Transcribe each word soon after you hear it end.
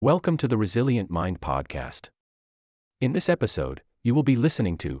Welcome to the Resilient Mind podcast. In this episode, you will be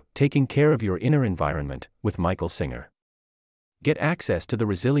listening to Taking Care of Your Inner Environment with Michael Singer. Get access to the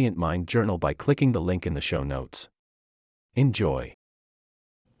Resilient Mind journal by clicking the link in the show notes. Enjoy.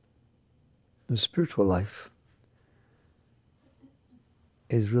 The spiritual life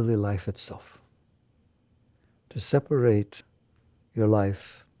is really life itself. To separate your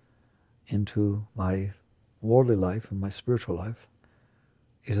life into my worldly life and my spiritual life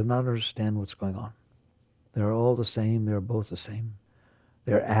is to not understand what's going on. They're all the same. They're both the same.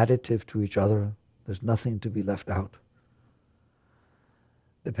 They're additive to each other. There's nothing to be left out.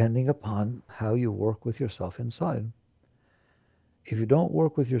 Depending upon how you work with yourself inside. If you don't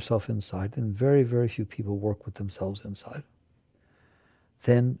work with yourself inside, then very, very few people work with themselves inside.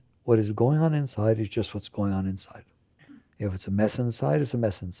 Then what is going on inside is just what's going on inside. If it's a mess inside, it's a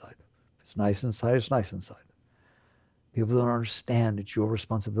mess inside. If it's nice inside, it's nice inside. People don't understand it's your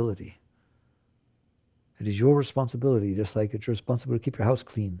responsibility. It is your responsibility, just like it's your responsibility to keep your house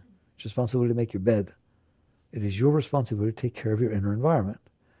clean. It's your responsibility to make your bed. It is your responsibility to take care of your inner environment.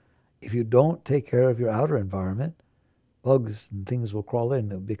 If you don't take care of your outer environment, bugs and things will crawl in.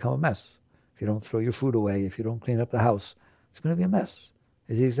 It'll become a mess. If you don't throw your food away, if you don't clean up the house, it's going to be a mess.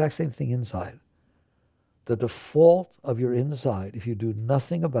 It's the exact same thing inside. The default of your inside, if you do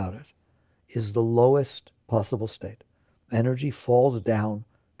nothing about it, is the lowest possible state. Energy falls down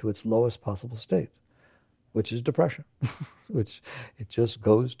to its lowest possible state, which is depression, which it just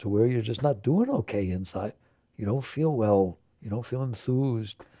goes to where you're just not doing okay inside. You don't feel well. You don't feel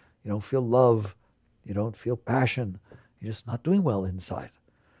enthused. You don't feel love. You don't feel passion. You're just not doing well inside.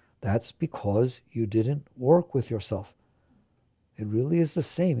 That's because you didn't work with yourself. It really is the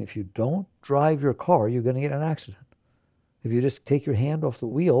same. If you don't drive your car, you're going to get in an accident. If you just take your hand off the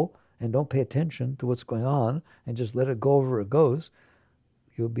wheel and don't pay attention to what's going on and just let it go wherever it goes,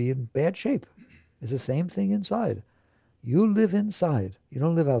 you'll be in bad shape. It's the same thing inside. You live inside. You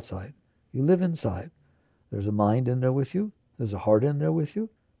don't live outside. You live inside. There's a mind in there with you. There's a heart in there with you.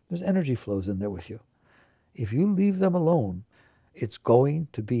 There's energy flows in there with you. If you leave them alone, it's going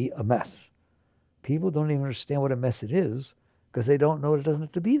to be a mess. People don't even understand what a mess it is because they don't know it doesn't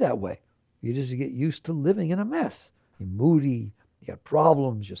have to be that way. You just get used to living in a mess. You're moody. You have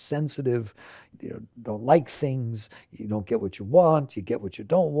problems. You're sensitive. You don't like things. You don't get what you want. You get what you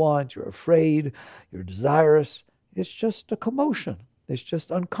don't want. You're afraid. You're desirous. It's just a commotion. It's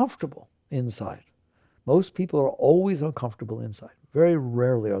just uncomfortable inside. Most people are always uncomfortable inside. Very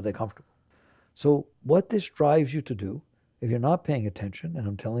rarely are they comfortable. So what this drives you to do, if you're not paying attention, and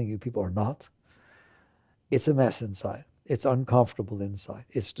I'm telling you people are not, it's a mess inside. It's uncomfortable inside.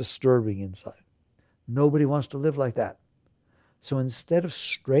 It's disturbing inside. Nobody wants to live like that. So instead of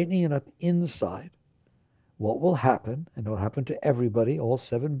straightening it up inside, what will happen, and it will happen to everybody, all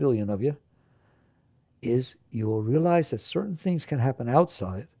 7 billion of you, is you will realize that certain things can happen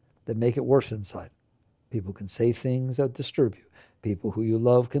outside that make it worse inside. People can say things that disturb you. People who you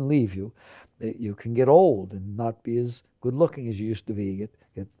love can leave you. You can get old and not be as good looking as you used to be,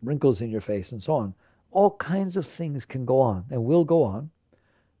 get wrinkles in your face and so on. All kinds of things can go on and will go on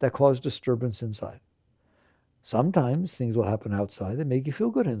that cause disturbance inside. Sometimes things will happen outside that make you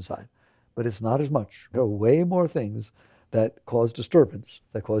feel good inside, but it's not as much. There are way more things that cause disturbance,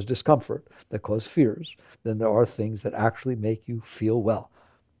 that cause discomfort, that cause fears, than there are things that actually make you feel well.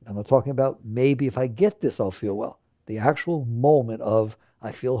 I'm not talking about maybe if I get this, I'll feel well. The actual moment of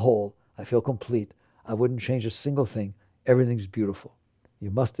I feel whole, I feel complete, I wouldn't change a single thing, everything's beautiful.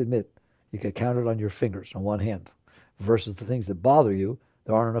 You must admit, you can count it on your fingers on one hand, versus the things that bother you,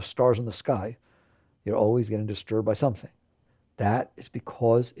 there aren't enough stars in the sky. You're always getting disturbed by something. That is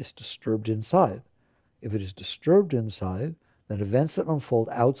because it's disturbed inside. If it is disturbed inside, then events that unfold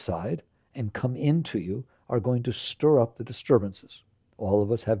outside and come into you are going to stir up the disturbances. All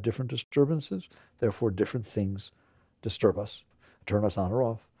of us have different disturbances, therefore different things disturb us, turn us on or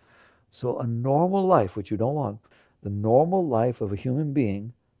off. So a normal life, which you don't want, the normal life of a human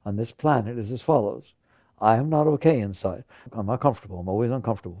being on this planet is as follows. I am not okay inside. I'm not comfortable. I'm always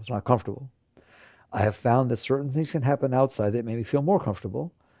uncomfortable. It's not comfortable. I have found that certain things can happen outside that make me feel more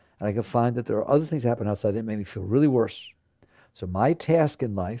comfortable, and I can find that there are other things that happen outside that make me feel really worse. So my task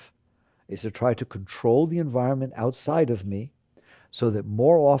in life is to try to control the environment outside of me so that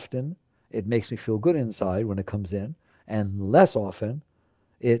more often it makes me feel good inside when it comes in, and less often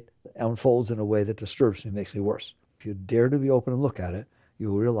it unfolds in a way that disturbs me, makes me worse. If you dare to be open and look at it,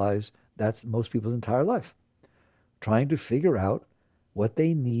 you will realize that's most people's entire life. Trying to figure out what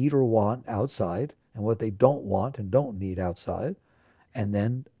they need or want outside and what they don't want and don't need outside, and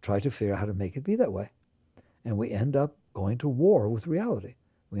then try to figure out how to make it be that way. And we end up going to war with reality.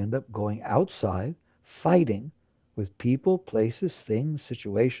 We end up going outside, fighting with people, places, things,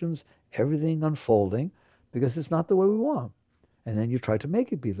 situations, everything unfolding because it's not the way we want. And then you try to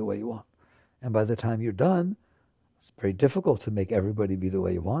make it be the way you want. And by the time you're done, it's very difficult to make everybody be the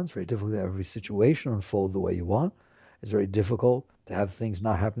way you want. It's very difficult to have every situation unfold the way you want. It's very difficult to have things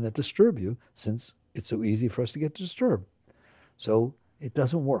not happen that disturb you, since it's so easy for us to get disturbed. So it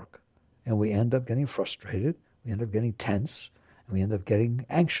doesn't work. And we end up getting frustrated, we end up getting tense, and we end up getting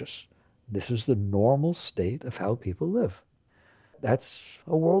anxious. This is the normal state of how people live. That's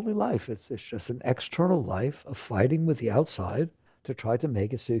a worldly life. It's just an external life of fighting with the outside to try to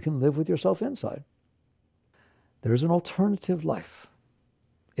make it so you can live with yourself inside. There's an alternative life.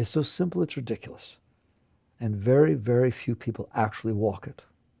 It's so simple it's ridiculous. And very, very few people actually walk it,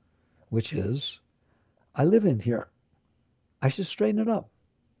 which is, I live in here. I should straighten it up.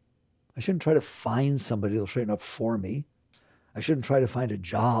 I shouldn't try to find somebody that'll straighten up for me. I shouldn't try to find a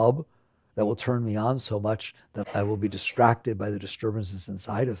job that will turn me on so much that I will be distracted by the disturbances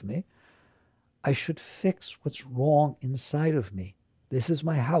inside of me. I should fix what's wrong inside of me. This is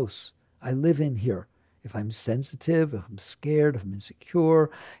my house. I live in here. If I'm sensitive, if I'm scared, if I'm insecure,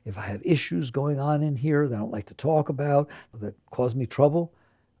 if I have issues going on in here that I don't like to talk about, that cause me trouble,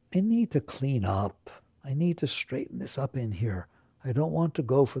 I need to clean up. I need to straighten this up in here. I don't want to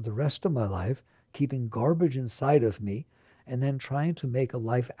go for the rest of my life keeping garbage inside of me and then trying to make a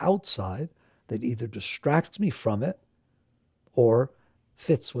life outside that either distracts me from it or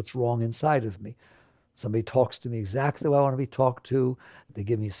fits what's wrong inside of me. Somebody talks to me exactly the way I want to be talked to. They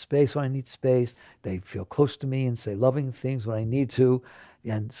give me space when I need space. They feel close to me and say loving things when I need to.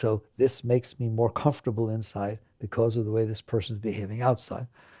 And so this makes me more comfortable inside because of the way this person's behaving outside.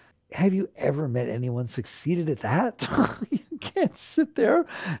 Have you ever met anyone succeeded at that? You can't sit there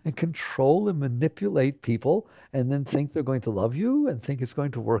and control and manipulate people and then think they're going to love you and think it's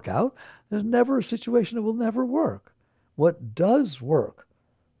going to work out. There's never a situation that will never work. What does work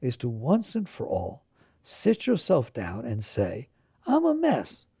is to once and for all sit yourself down and say, I'm a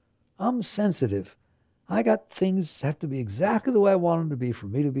mess. I'm sensitive. I got things have to be exactly the way I want them to be for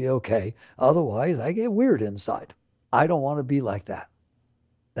me to be okay. Otherwise, I get weird inside. I don't want to be like that.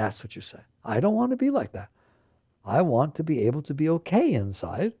 That's what you say. I don't want to be like that. I want to be able to be okay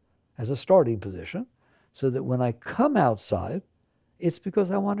inside as a starting position so that when I come outside, it's because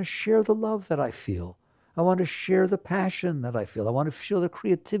I want to share the love that I feel. I want to share the passion that I feel. I want to feel the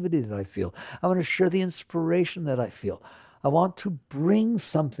creativity that I feel. I want to share the inspiration that I feel. I want to bring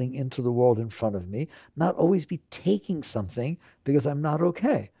something into the world in front of me, not always be taking something because I'm not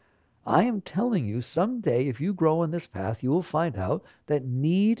okay. I am telling you, someday, if you grow in this path, you will find out that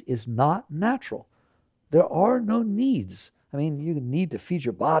need is not natural. There are no needs. I mean, you need to feed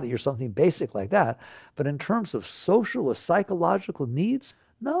your body or something basic like that. But in terms of social or psychological needs,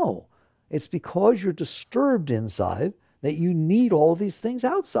 no. It's because you're disturbed inside that you need all these things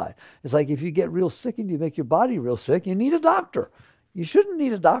outside. It's like if you get real sick and you make your body real sick, you need a doctor. You shouldn't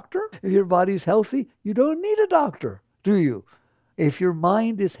need a doctor. If your body's healthy, you don't need a doctor, do you? If your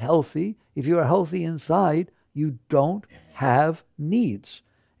mind is healthy, if you are healthy inside, you don't have needs.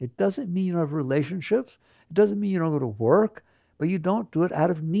 It doesn't mean you don't have relationships. It doesn't mean you don't go to work, but you don't do it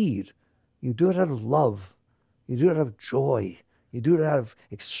out of need. You do it out of love. You do it out of joy. You do it out of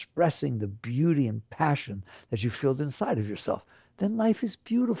expressing the beauty and passion that you feel inside of yourself. Then life is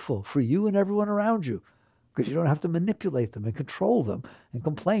beautiful for you and everyone around you because you don't have to manipulate them and control them and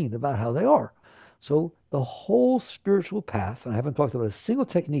complain about how they are. So the whole spiritual path, and I haven't talked about a single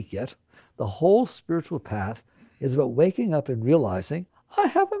technique yet, the whole spiritual path is about waking up and realizing, I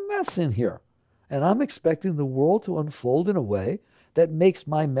have a mess in here. And I'm expecting the world to unfold in a way that makes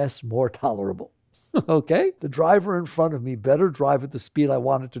my mess more tolerable. Okay? The driver in front of me better drive at the speed I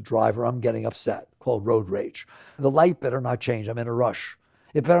want it to drive or I'm getting upset, called road rage. The light better not change. I'm in a rush.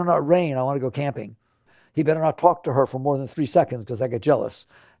 It better not rain. I want to go camping. He better not talk to her for more than 3 seconds because I get jealous.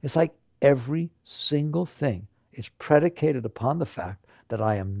 It's like every single thing is predicated upon the fact that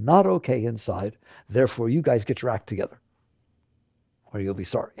I am not okay inside. Therefore, you guys get your act together or you'll be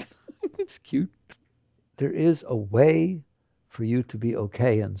sorry. It's cute. There is a way for you to be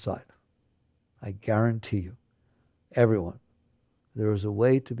okay inside. I guarantee you, everyone, there is a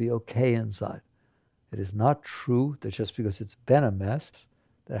way to be okay inside. It is not true that just because it's been a mess,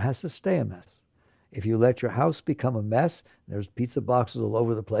 that it has to stay a mess. If you let your house become a mess, there's pizza boxes all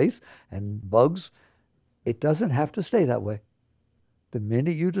over the place and bugs, it doesn't have to stay that way. The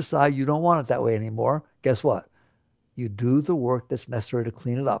minute you decide you don't want it that way anymore, guess what? You do the work that's necessary to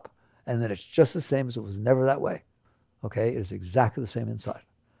clean it up. And then it's just the same as it was never that way. Okay? It is exactly the same inside.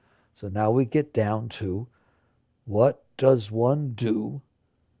 So now we get down to what does one do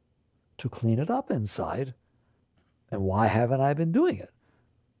to clean it up inside. And why haven't I been doing it?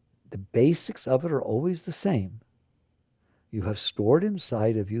 The basics of it are always the same. You have stored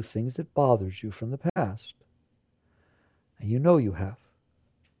inside of you things that bothers you from the past. And you know you have.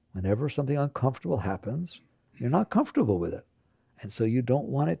 Whenever something uncomfortable happens, you're not comfortable with it. And so you don't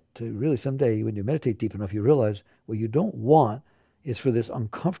want it to really, someday when you meditate deep enough, you realize what you don't want is for this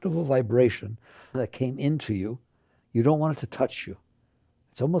uncomfortable vibration that came into you. You don't want it to touch you.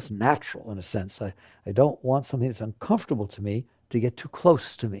 It's almost natural in a sense. I don't want something that's uncomfortable to me to get too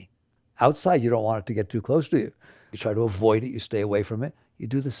close to me. Outside, you don't want it to get too close to you. You try to avoid it, you stay away from it. You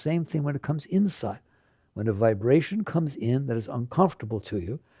do the same thing when it comes inside. When a vibration comes in that is uncomfortable to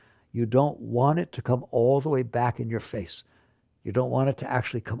you, you don't want it to come all the way back in your face. You don't want it to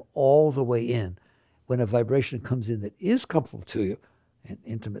actually come all the way in. When a vibration comes in that is comfortable to you, an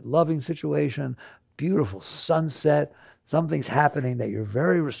intimate loving situation, beautiful sunset, something's happening that you're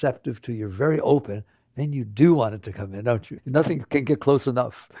very receptive to, you're very open, then you do want it to come in, don't you? Nothing can get close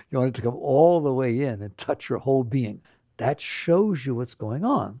enough. You want it to come all the way in and touch your whole being. That shows you what's going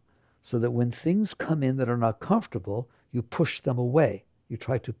on, so that when things come in that are not comfortable, you push them away. You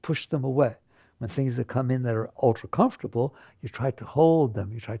try to push them away. When things that come in that are ultra comfortable, you try to hold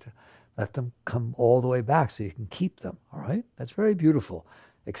them. You try to let them come all the way back so you can keep them, all right? That's very beautiful.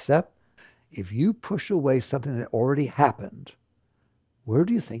 Except if you push away something that already happened, where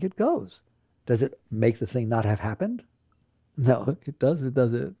do you think it goes? Does it make the thing not have happened? No, it doesn't. It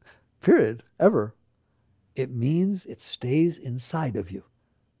doesn't. Period. Ever. It means it stays inside of you.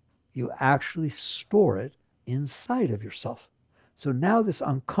 You actually store it inside of yourself. So now this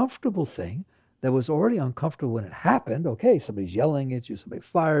uncomfortable thing that was already uncomfortable when it happened, okay, somebody's yelling at you, somebody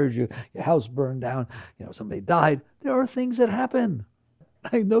fired you, your house burned down, somebody died. There are things that happen.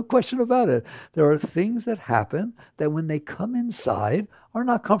 No question about it. There are things that happen that when they come inside are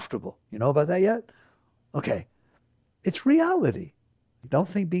not comfortable. You know about that yet? Okay. It's reality. Don't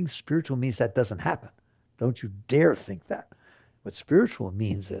think being spiritual means that doesn't happen. Don't you dare think that. What spiritual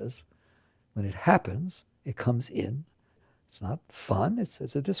means is when it happens, it comes in. It's not fun.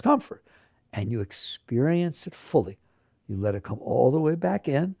 It's a discomfort. And you experience it fully. You let it come all the way back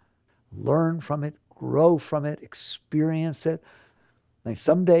in, learn from it, grow from it, experience it. Like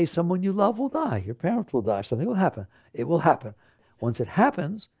someday someone you love will die. Your parents will die. Something will happen. It will happen. Once it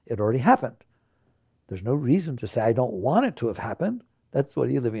happens, it already happened. There's no reason to say, I don't want it to have happened. That's what,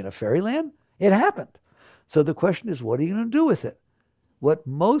 are you living in a fairyland? It happened. So the question is, what are you going to do with it? What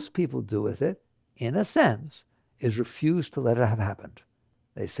most people do with it, in a sense, is refuse to let it have happened.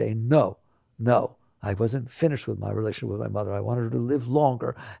 They say, no, I wasn't finished with my relationship with my mother. I wanted her to live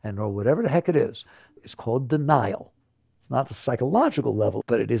longer, or whatever the heck it is. It's called denial. It's not a psychological level,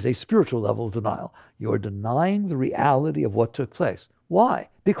 but it is a spiritual level of denial. You're denying the reality of what took place. Why?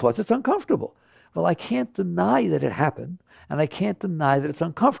 Because it's uncomfortable. Well, I can't deny that it happened, and I can't deny that it's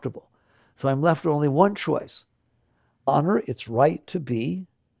uncomfortable. So I'm left with only one choice. Honor its right to be,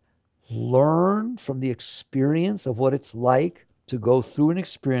 learn from the experience of what it's like to go through an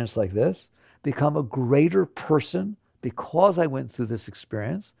experience like this, become a greater person because I went through this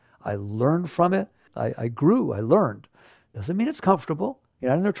experience. I learned from it. I grew. I learned. Doesn't mean it's comfortable.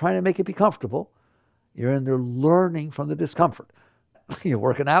 You're not in there trying to make it be comfortable. You're in there learning from the discomfort. You're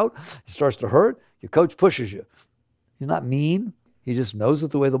working out. It starts to hurt. Your coach pushes you. He's not mean. He just knows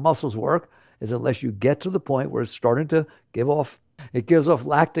that the way the muscles work is unless you get to the point where it's starting to give off, it gives off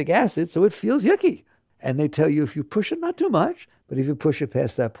lactic acid, so it feels yucky. And they tell you if you push it, not too much, but if you push it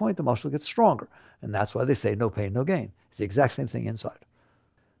past that point, the muscle gets stronger. And that's why they say no pain, no gain. It's the exact same thing inside.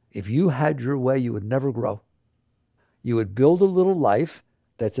 If you had your way, you would never grow. You would build a little life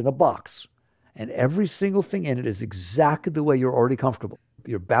that's in a box, and every single thing in it is exactly the way you're already comfortable.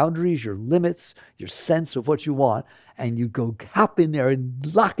 Your boundaries, your limits, your sense of what you want, and you go hop in there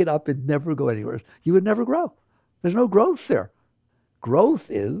and lock it up and never go anywhere. You would never grow. There's no growth there. Growth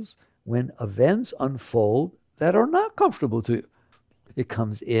is when events unfold that are not comfortable to you. It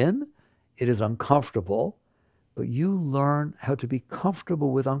comes in, it is uncomfortable, but you learn how to be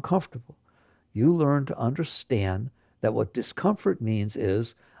comfortable with uncomfortable. You learn to understand that what discomfort means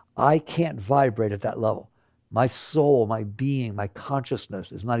is I can't vibrate at that level. My soul, my being, my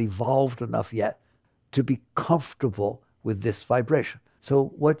consciousness is not evolved enough yet to be comfortable with this vibration.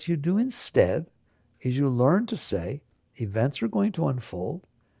 So what you do instead is you learn to say, events are going to unfold.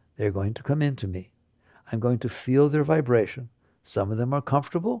 They're going to come into me. I'm going to feel their vibration. Some of them are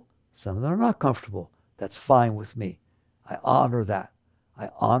comfortable. Some of them are not comfortable. That's fine with me. I honor that. I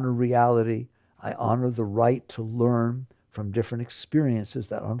honor reality. I honor the right to learn from different experiences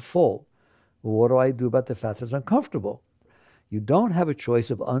that unfold. Well, what do I do about the fact that it's uncomfortable? You don't have a choice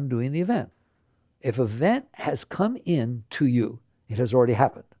of undoing the event. If an event has come in to you, it has already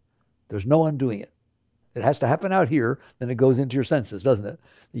happened. There's no undoing it. It has to happen out here, then it goes into your senses, doesn't it?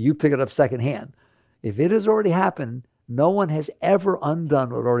 You pick it up secondhand. If it has already happened, no one has ever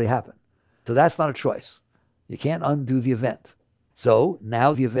undone what already happened. So that's not a choice. You can't undo the event. So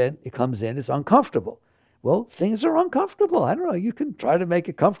now the event, it comes in, it's uncomfortable. Well, things are uncomfortable. I don't know. You can try to make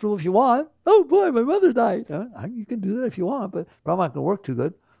it comfortable if you want. Oh boy, my mother died. You can do that if you want, but probably not going to work too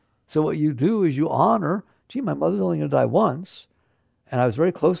good. So what you do is you honor, gee, my mother's only going to die once, and I was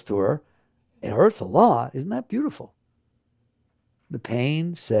very close to her. It hurts a lot. Isn't that beautiful? The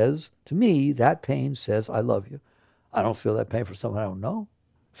pain says, to me, that pain says, I love you. I don't feel that pain for someone I don't know.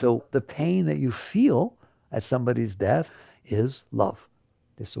 So the pain that you feel at somebody's death is love.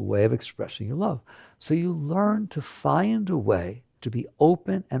 It's a way of expressing your love. So you learn to find a way to be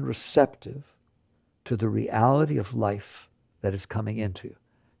open and receptive to the reality of life that is coming into you.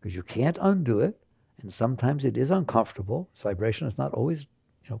 Because you can't undo it, and sometimes it is uncomfortable. Its vibration is not always,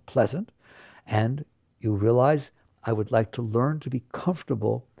 pleasant. And you realize, I would like to learn to be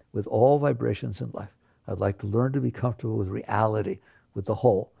comfortable with all vibrations in life. I'd like to learn to be comfortable with reality, with the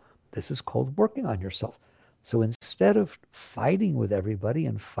whole. This is called working on yourself. So instead of fighting with everybody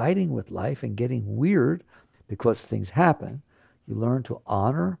and fighting with life and getting weird because things happen, you learn to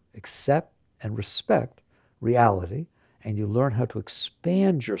honor, accept, and respect reality, and you learn how to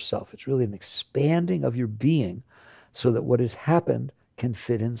expand yourself. It's really an expanding of your being so that what has happened can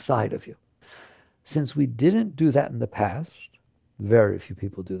fit inside of you. Since we didn't do that in the past, very few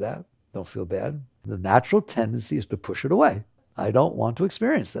people do that, don't feel bad. The natural tendency is to push it away. I don't want to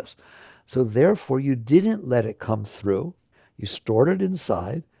experience this. So therefore, you didn't let it come through. You stored it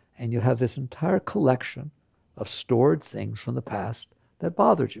inside, and you have this entire collection of stored things from the past that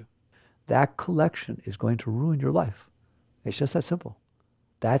bothered you. That collection is going to ruin your life. It's just that simple.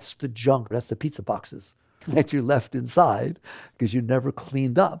 That's the junk. That's the pizza boxes that you left inside because you never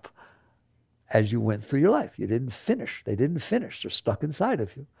cleaned up as you went through your life. You didn't finish. They didn't finish. They're stuck inside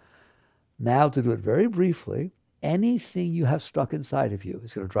of you. Now, to do it very briefly, anything you have stuck inside of you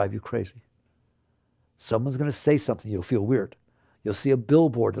is going to drive you crazy. Someone's going to say something, you'll feel weird. You'll see a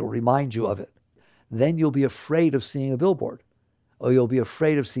billboard that will remind you of it. Then you'll be afraid of seeing a billboard. Or you'll be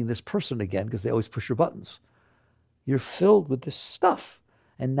afraid of seeing this person again because they always push your buttons. You're filled with this stuff.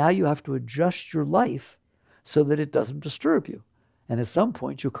 And now you have to adjust your life so that it doesn't disturb you. And at some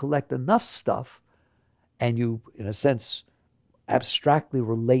point, you collect enough stuff and you, in a sense, abstractly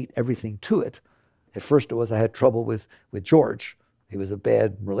relate everything to it. At first, it was I had trouble with George. He was a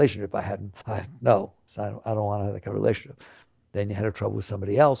bad relationship I had. I don't want to have that kind of relationship. Then you had trouble with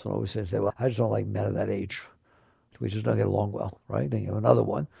somebody else, and always say, well, I just don't like men of that age. We just don't get along well, right? Then you have another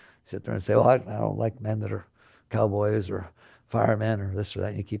one. You sit there and say, well, I don't like men that are cowboys or firemen or this or that.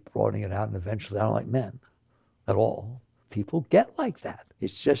 And you keep broadening it out, and eventually I don't like men at all. People get like that.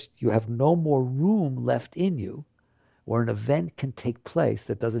 It's just you have no more room left in you where an event can take place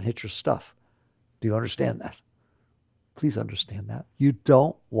that doesn't hit your stuff. Do you understand that? Please understand that. You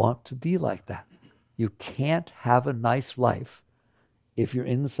don't want to be like that. You can't have a nice life if your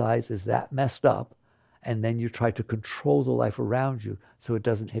insides is that messed up and then you try to control the life around you so it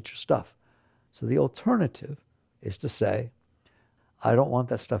doesn't hit your stuff. So the alternative is to say, I don't want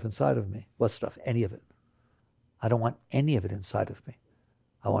that stuff inside of me. What stuff? Any of it. I don't want any of it inside of me.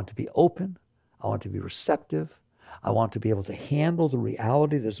 I want to be open. I want to be receptive. I want to be able to handle the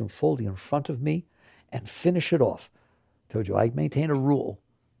reality that's unfolding in front of me and finish it off. I told you, I maintain a rule.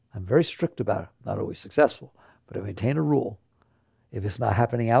 I'm very strict about it. Not always successful, but I maintain a rule. If it's not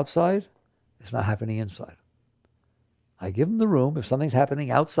happening outside, it's not happening inside. I give them the room. If something's happening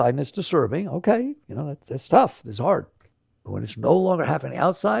outside and it's disturbing, okay, that's tough. It's hard. But when it's no longer happening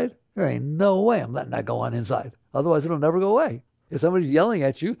outside, there ain't no way I'm letting that go on inside. Otherwise, it'll never go away. If somebody's yelling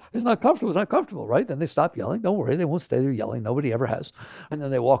at you, it's not comfortable, right? Then they stop yelling. Don't worry, they won't stay there yelling. Nobody ever has. And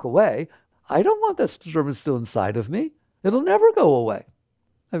then they walk away. I don't want that disturbance still inside of me. It'll never go away.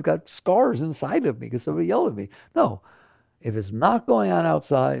 I've got scars inside of me because somebody yelled at me. No, if it's not going on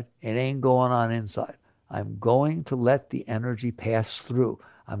outside, it ain't going on inside. I'm going to let the energy pass through.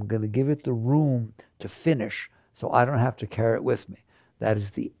 I'm going to give it the room to finish so I don't have to carry it with me. That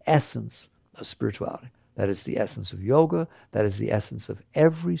is the essence of spirituality. That is the essence of yoga. That is the essence of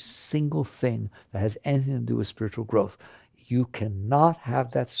every single thing that has anything to do with spiritual growth. You cannot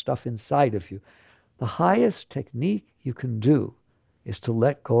have that stuff inside of you. The highest technique you can do is to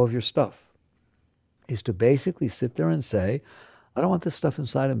let go of your stuff, is to basically sit there and say, I don't want this stuff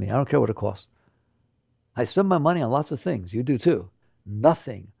inside of me. I don't care what it costs. I spend my money on lots of things. You do too.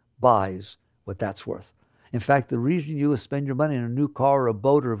 Nothing buys what that's worth. In fact, the reason you spend your money on a new car or a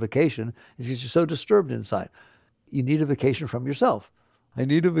boat or a vacation is because you're so disturbed inside. You need a vacation from yourself. I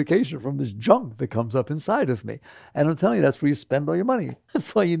need a vacation from this junk that comes up inside of me. And I'm telling you, that's where you spend all your money.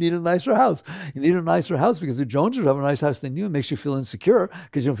 That's why you need a nicer house. You need a nicer house because the Joneses have a nice house than you. It makes you feel insecure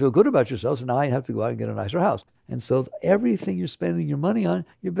because you don't feel good about yourself. So now you have to go out and get a nicer house. And so everything you're spending your money on,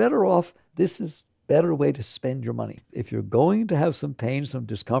 you're better off. This is a better way to spend your money. If you're going to have some pain, some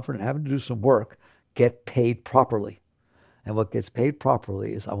discomfort, and having to do some work, get paid properly. And what gets paid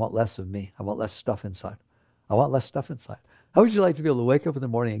properly is I want less of me. I want less stuff inside. I want less stuff inside. How would you like to be able to wake up in the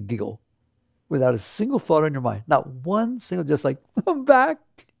morning and giggle without a single thought on your mind? Not one single, just like, I'm back.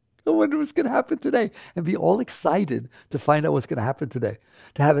 I wonder what's going to happen today. And be all excited to find out what's going to happen today.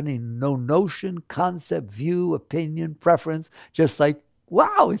 To have any no notion, concept, view, opinion, preference, just like,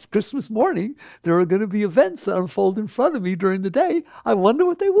 wow, it's Christmas morning. There are going to be events that unfold in front of me during the day. I wonder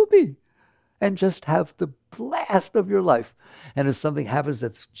what they will be. And just have the blast of your life. And if something happens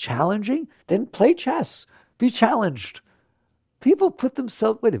that's challenging, then play chess. Be challenged. People put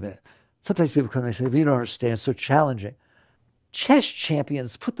themselves, wait a minute. Sometimes people come and say, you don't understand, it's so challenging. Chess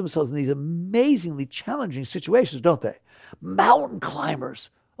champions put themselves in these amazingly challenging situations, don't they? Mountain climbers.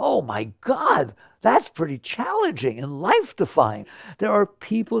 Oh my God, that's pretty challenging and life-defying. There are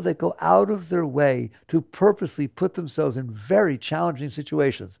people that go out of their way to purposely put themselves in very challenging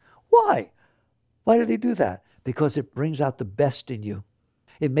situations. Why? Why do they do that? Because it brings out the best in you.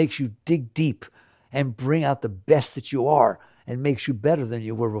 It makes you dig deep and bring out the best that you are and makes you better than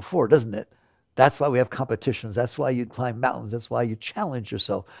you were before, doesn't it? That's why we have competitions. That's why you climb mountains. That's why you challenge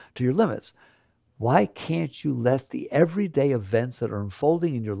yourself to your limits. Why can't you let the everyday events that are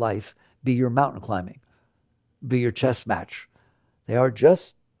unfolding in your life be your mountain climbing, be your chess match? They are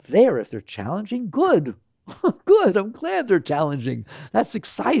just there. If they're challenging, good. Good. I'm glad they're challenging. That's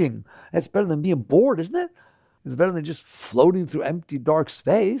exciting. That's better than being bored, isn't it? It's better than just floating through empty, dark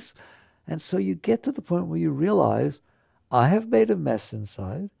space. And so you get to the point where you realize, I have made a mess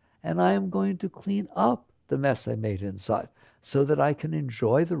inside, and I am going to clean up the mess I made inside so that I can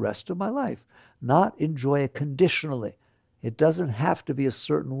enjoy the rest of my life, not enjoy it conditionally. It doesn't have to be a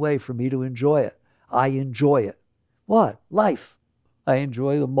certain way for me to enjoy it. I enjoy it. What? Life. I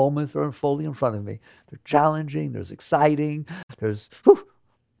enjoy the moments that are unfolding in front of me. They're challenging, there's exciting,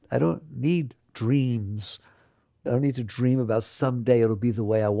 I don't need dreams. I don't need to dream about someday it'll be the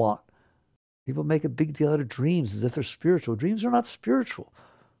way I want. People make a big deal out of dreams as if they're spiritual. Dreams are not spiritual.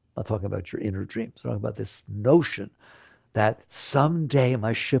 I'm not talking about your inner dreams. I'm talking about this notion that someday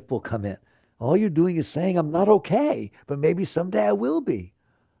my ship will come in. All you're doing is saying, I'm not okay, but maybe someday I will be.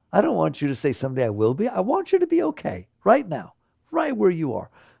 I don't want you to say someday I will be. I want you to be okay right now, right where you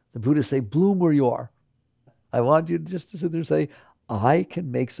are. The Buddhists say, bloom where you are. I want you just to sit there and say, I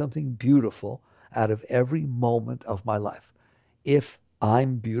can make something beautiful out of every moment of my life if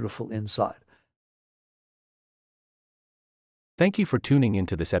I'm beautiful inside. Thank you for tuning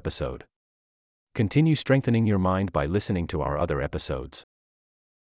into this episode. Continue strengthening your mind by listening to our other episodes.